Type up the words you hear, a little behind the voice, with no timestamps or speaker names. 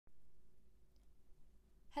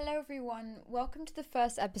Hello everyone, welcome to the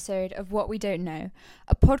first episode of What We Don't Know,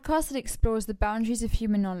 a podcast that explores the boundaries of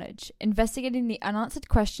human knowledge, investigating the unanswered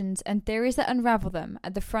questions and theories that unravel them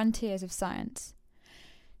at the frontiers of science.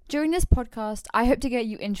 During this podcast, I hope to get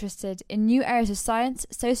you interested in new areas of science,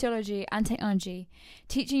 sociology and technology,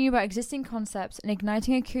 teaching you about existing concepts and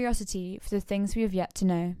igniting a curiosity for the things we have yet to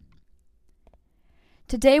know.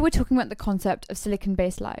 Today we're talking about the concept of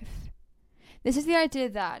silicon-based life. This is the idea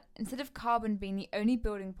that, instead of carbon being the only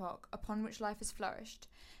building block upon which life has flourished,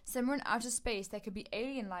 somewhere in outer space there could be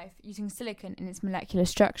alien life using silicon in its molecular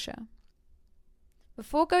structure.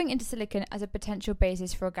 Before going into silicon as a potential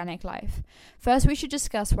basis for organic life, first we should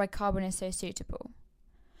discuss why carbon is so suitable.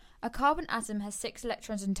 A carbon atom has 6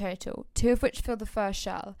 electrons in total, 2 of which fill the first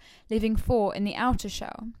shell, leaving 4 in the outer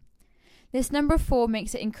shell. This number of 4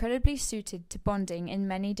 makes it incredibly suited to bonding in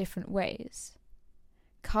many different ways.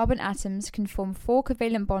 Carbon atoms can form 4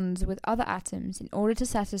 covalent bonds with other atoms in order to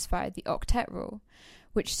satisfy the octet rule,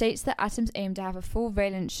 which states that atoms aim to have a full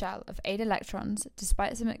valence shell of 8 electrons,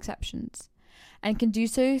 despite some exceptions, and can do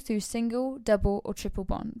so through single, double, or triple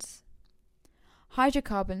bonds.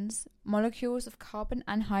 Hydrocarbons, molecules of carbon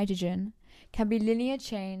and hydrogen, can be linear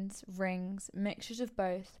chains, rings, mixtures of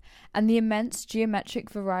both, and the immense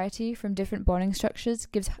geometric variety from different bonding structures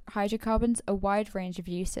gives hydrocarbons a wide range of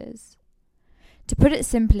uses. To put it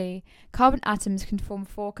simply, carbon atoms can form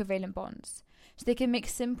 4 covalent bonds, so they can make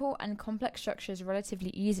simple and complex structures relatively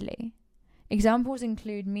easily. Examples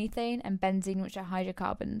include methane and benzene, which are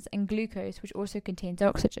hydrocarbons, and glucose, which also contains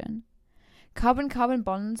oxygen. Carbon-carbon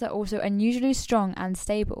bonds are also unusually strong and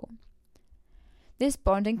stable. This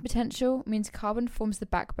bonding potential means carbon forms the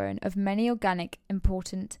backbone of many organic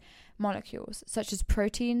important molecules, such as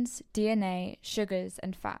proteins, DNA, sugars,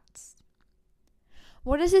 and fats.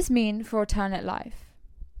 What does this mean for alternate life?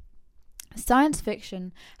 Science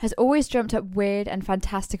fiction has always dreamt up weird and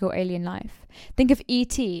fantastical alien life. Think of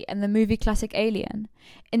E.T. and the movie classic Alien.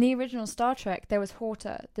 In the original Star Trek, there was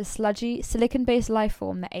Horta, the sludgy, silicon-based life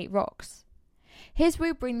form that ate rocks. Here's where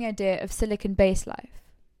we bring the idea of silicon-based life.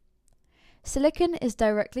 Silicon is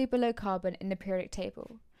directly below carbon in the periodic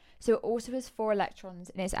table, so it also has 4 electrons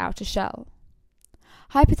in its outer shell.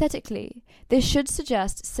 Hypothetically, this should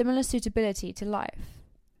suggest similar suitability to life.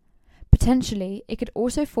 Potentially, it could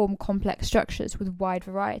also form complex structures with wide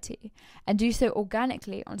variety, and do so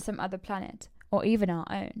organically on some other planet, or even our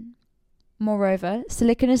own. Moreover,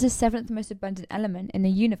 silicon is the 7th most abundant element in the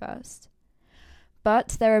universe.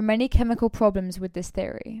 But there are many chemical problems with this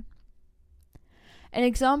theory. An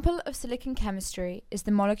example of silicon chemistry is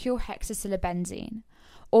the molecule hexacillobenzene,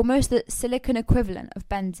 almost the silicon equivalent of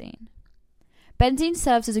benzene. Benzene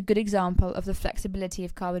serves as a good example of the flexibility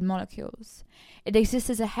of carbon molecules. It exists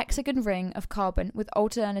as a hexagon ring of carbon with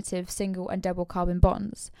alternative single and double carbon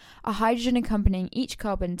bonds, a hydrogen accompanying each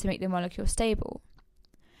carbon to make the molecule stable.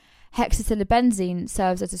 Hexacillobenzene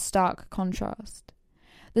serves as a stark contrast.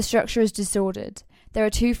 The structure is disordered. There are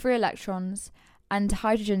 2 free electrons, and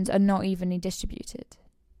hydrogens are not evenly distributed.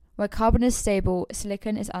 Where carbon is stable,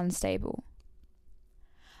 silicon is unstable.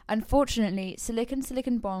 Unfortunately,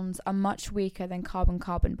 silicon-silicon bonds are much weaker than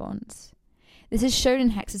carbon-carbon bonds. This is shown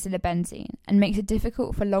in hexacillobenzene and makes it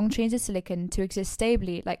difficult for long chains of silicon to exist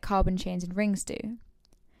stably like carbon chains and rings do.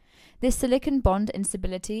 This silicon bond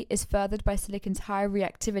instability is furthered by silicon's high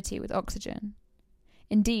reactivity with oxygen.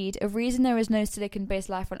 Indeed, a reason there is no silicon-based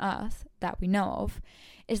life on Earth, that we know of,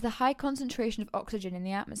 is the high concentration of oxygen in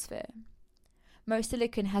the atmosphere. Most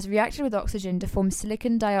silicon has reacted with oxygen to form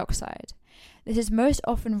silicon dioxide. This is most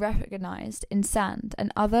often recognized in sand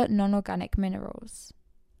and other non-organic minerals.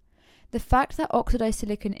 The fact that oxidized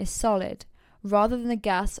silicon is solid, rather than the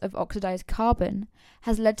gas of oxidized carbon,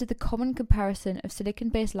 has led to the common comparison of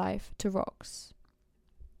silicon-based life to rocks.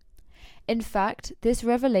 In fact, this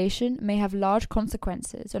revelation may have large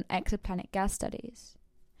consequences on exoplanet gas studies.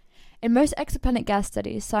 In most exoplanet gas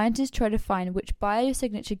studies, scientists try to find which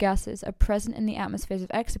biosignature gases are present in the atmospheres of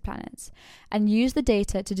exoplanets and use the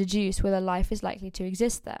data to deduce whether life is likely to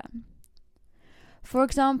exist there. For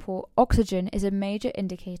example, oxygen is a major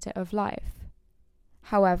indicator of life.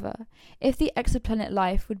 However, if the exoplanet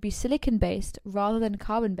life would be silicon-based rather than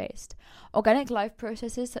carbon-based, organic life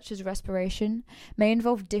processes such as respiration may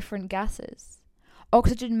involve different gases.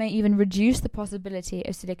 Oxygen may even reduce the possibility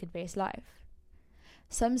of silicon-based life.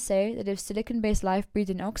 Some say that if silicon-based life breathed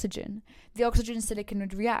in oxygen, the oxygen and silicon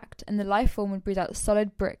would react, and the life form would breathe out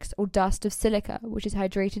solid bricks or dust of silica, which is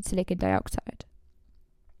hydrated silicon dioxide.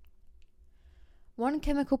 One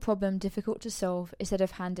chemical problem difficult to solve is that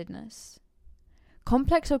of handedness.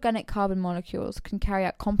 Complex organic carbon molecules can carry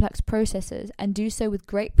out complex processes and do so with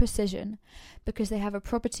great precision because they have a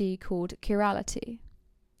property called chirality.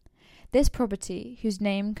 This property, whose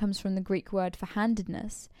name comes from the Greek word for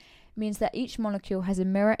handedness, means that each molecule has a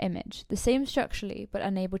mirror image, the same structurally but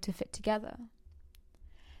unable to fit together.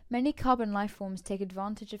 Many carbon life forms take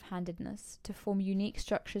advantage of handedness to form unique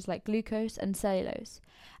structures like glucose and cellulose,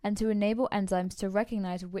 and to enable enzymes to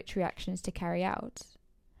recognize which reactions to carry out.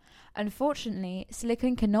 Unfortunately,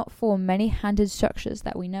 silicon cannot form many handed structures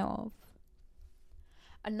that we know of.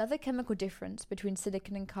 Another chemical difference between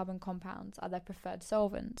silicon and carbon compounds are their preferred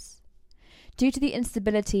solvents. Due to the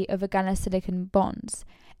instability of organosilicon bonds,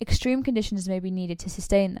 extreme conditions may be needed to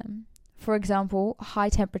sustain them, for example, high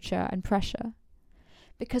temperature and pressure.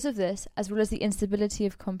 Because of this, as well as the instability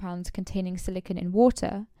of compounds containing silicon in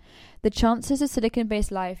water, the chances of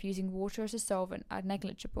silicon-based life using water as a solvent are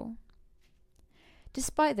negligible.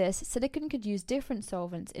 Despite this, silicon could use different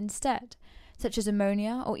solvents instead, such as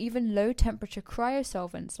ammonia or even low-temperature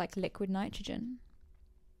cryosolvents like liquid nitrogen.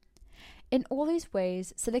 In all these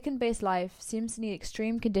ways, silicon-based life seems to need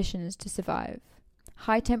extreme conditions to survive.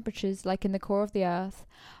 High temperatures like in the core of the Earth,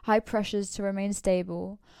 high pressures to remain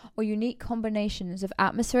stable, or unique combinations of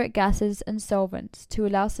atmospheric gases and solvents to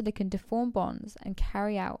allow silicon to form bonds and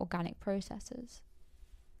carry out organic processes.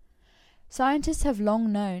 Scientists have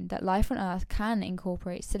long known that life on Earth can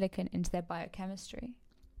incorporate silicon into their biochemistry.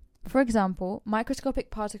 For example, microscopic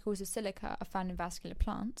particles of silica are found in vascular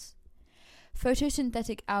plants.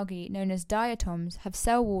 Photosynthetic algae known as diatoms have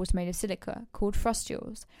cell walls made of silica, called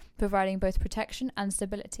frustules, providing both protection and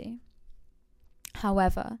stability.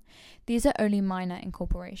 However, these are only minor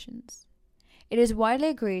incorporations. It is widely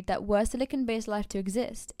agreed that were silicon-based life to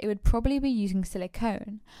exist, it would probably be using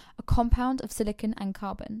silicone, a compound of silicon and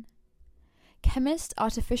carbon. Chemists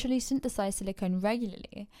artificially synthesize silicone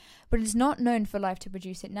regularly, but it is not known for life to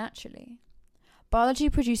produce it naturally. Biology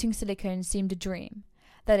producing silicone seemed a dream.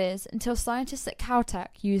 That is, until scientists at Caltech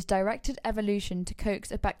used directed evolution to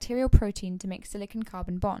coax a bacterial protein to make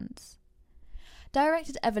silicon-carbon bonds.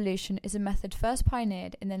 Directed evolution is a method first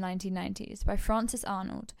pioneered in the 1990s by Frances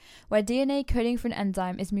Arnold, where DNA coding for an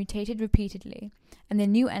enzyme is mutated repeatedly, and the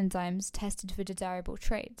new enzymes tested for desirable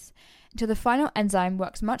traits, until the final enzyme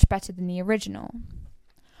works much better than the original.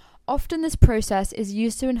 Often this process is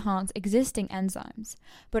used to enhance existing enzymes,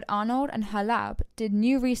 but Arnold and her lab did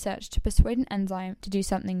new research to persuade an enzyme to do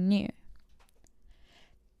something new.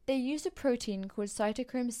 They used a protein called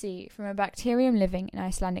cytochrome C from a bacterium living in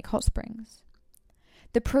Icelandic hot springs.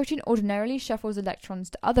 The protein ordinarily shuffles electrons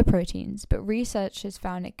to other proteins, but researchers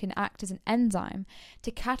found it can act as an enzyme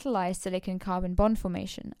to catalyze silicon-carbon bond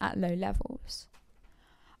formation at low levels.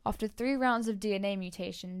 After 3 rounds of DNA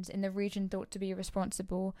mutations in the region thought to be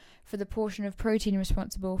responsible for the portion of protein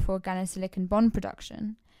responsible for organosilicon bond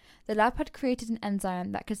production, the lab had created an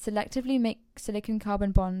enzyme that could selectively make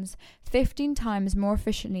silicon-carbon bonds 15 times more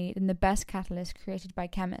efficiently than the best catalyst created by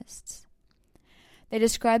chemists. They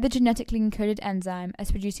described the genetically encoded enzyme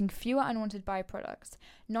as producing fewer unwanted byproducts,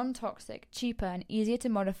 non-toxic, cheaper, and easier to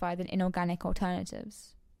modify than inorganic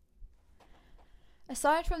alternatives.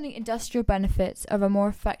 Aside from the industrial benefits of a more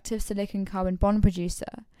effective silicon-carbon bond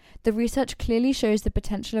producer, the research clearly shows the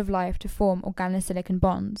potential of life to form organosilicon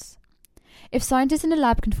bonds. If scientists in a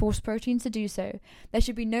lab can force proteins to do so, there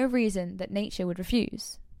should be no reason that nature would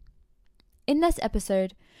refuse. In this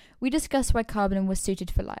episode, we discuss why carbon was suited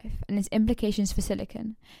for life and its implications for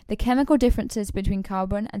silicon, the chemical differences between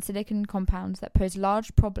carbon and silicon compounds that pose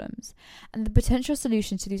large problems, and the potential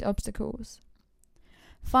solutions to these obstacles.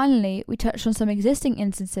 Finally, we touched on some existing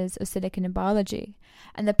instances of silicon in biology,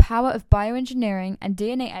 and the power of bioengineering and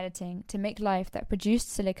DNA editing to make life that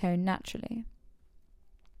produced silicone naturally.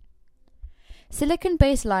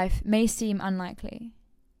 Silicon-based life may seem unlikely.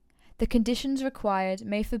 The conditions required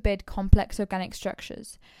may forbid complex organic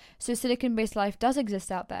structures, so silicon-based life does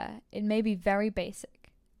exist out there. It may be very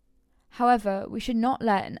basic. However, we should not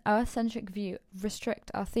let an Earth-centric view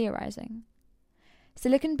restrict our theorizing.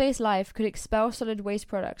 Silicon-based life could expel solid waste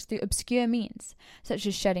products through obscure means, such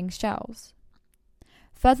as shedding shells.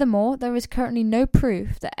 Furthermore, there is currently no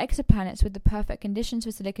proof that exoplanets with the perfect conditions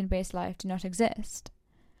for silicon-based life do not exist.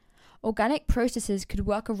 Organic processes could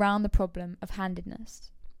work around the problem of handedness.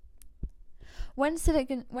 When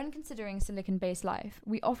considering silicon-based life,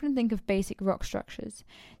 we often think of basic rock structures,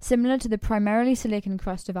 similar to the primarily silicon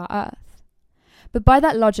crust of our Earth. But by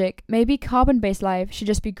that logic, maybe carbon-based life should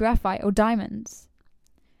just be graphite or diamonds.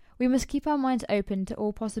 We must keep our minds open to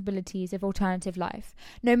all possibilities of alternative life,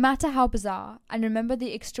 no matter how bizarre, and remember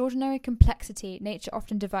the extraordinary complexity nature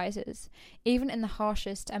often devises, even in the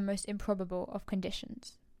harshest and most improbable of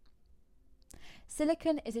conditions.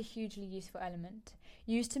 Silicon is a hugely useful element,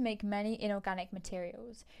 used to make many inorganic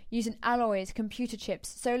materials, used in alloys, computer chips,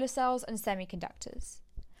 solar cells, and semiconductors.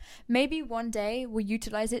 Maybe one day we'll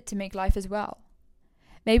utilize it to make life as well.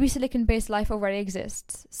 Maybe silicon-based life already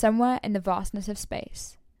exists, somewhere in the vastness of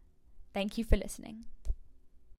space. Thank you for listening.